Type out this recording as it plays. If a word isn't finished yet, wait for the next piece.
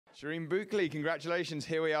Shirine Boukli, congratulations.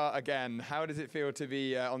 Here we are again. How does it feel to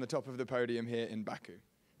be on the top of the podium here in Baku?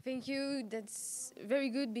 Thank you. That's very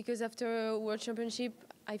good because after World Championship,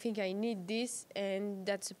 I think I need this, and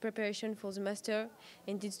that's a preparation for the master.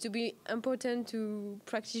 And it's to be important to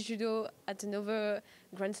practice judo at another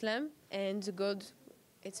Grand Slam, and the gold,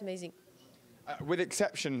 it's amazing. With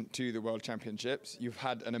exception to the World Championships, you've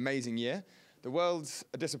had an amazing year. The world's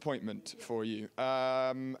a disappointment for you.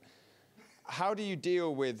 How do you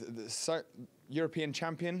deal with the European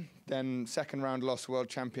champion, then second round loss World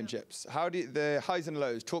Championships? How do the highs and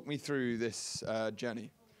lows? Talk me through this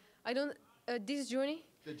journey. This journey?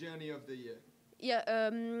 The journey of the year. Yeah,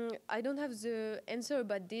 I don't have the answer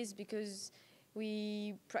about this because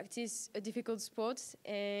we practice a difficult sport,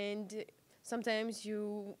 and sometimes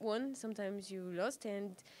you won, sometimes you lost,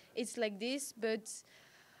 and it's like this. But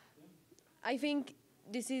I think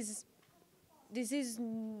this is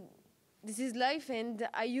life, and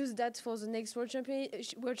I use that for the next World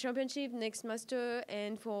Championship, next Master,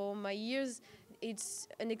 and for my years. It's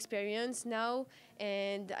an experience now,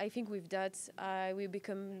 and I think with that I will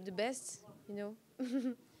become the best, you know.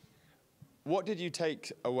 What did you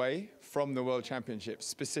take away from the World Championships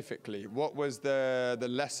specifically? What was the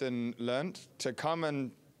lesson learned to come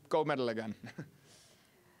and gold medal again?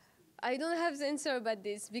 I don't have the answer about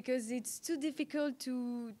this because it's too difficult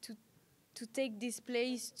to take this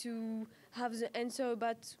place to have the answer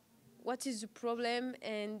about what is the problem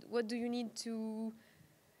and what do you need to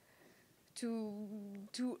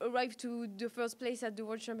arrive to the first place at the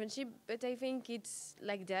World Championship. But I think it's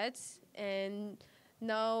like that, and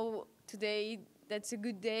now today that's a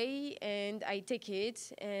good day and I take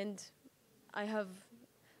it, and I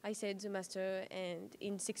said the master, and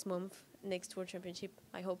in 6 months next World Championship,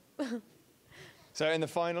 I hope. So in the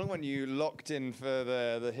final, when you locked in for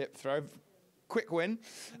the hip throw, quick win.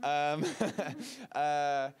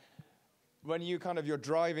 When you're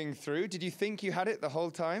driving through, did you think you had it the whole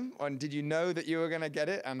time? And did you know that you were going to get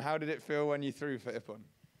it? And how did it feel when you threw for Ippon?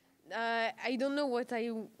 I don't know what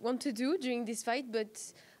I want to do during this fight,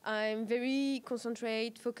 but I'm very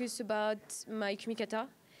concentrated, focused about my Kata,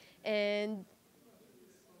 and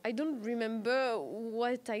I don't remember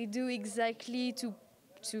what I do exactly to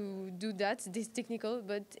do this technical,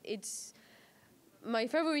 but it's my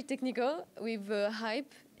favorite technical with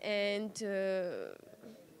hype, and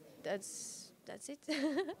that's it.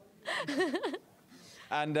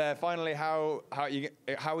 And finally, how are you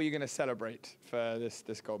going to celebrate for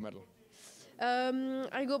this gold medal?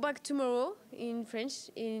 I go back tomorrow in French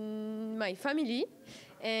in my family,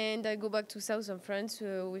 and I go back to south of France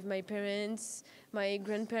with my parents, my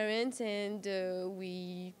grandparents, and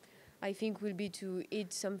I think we'll be to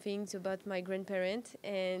eat some things about my grandparents,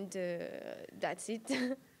 and that's it.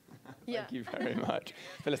 Thank you very much.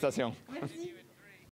 Félicitations. Merci.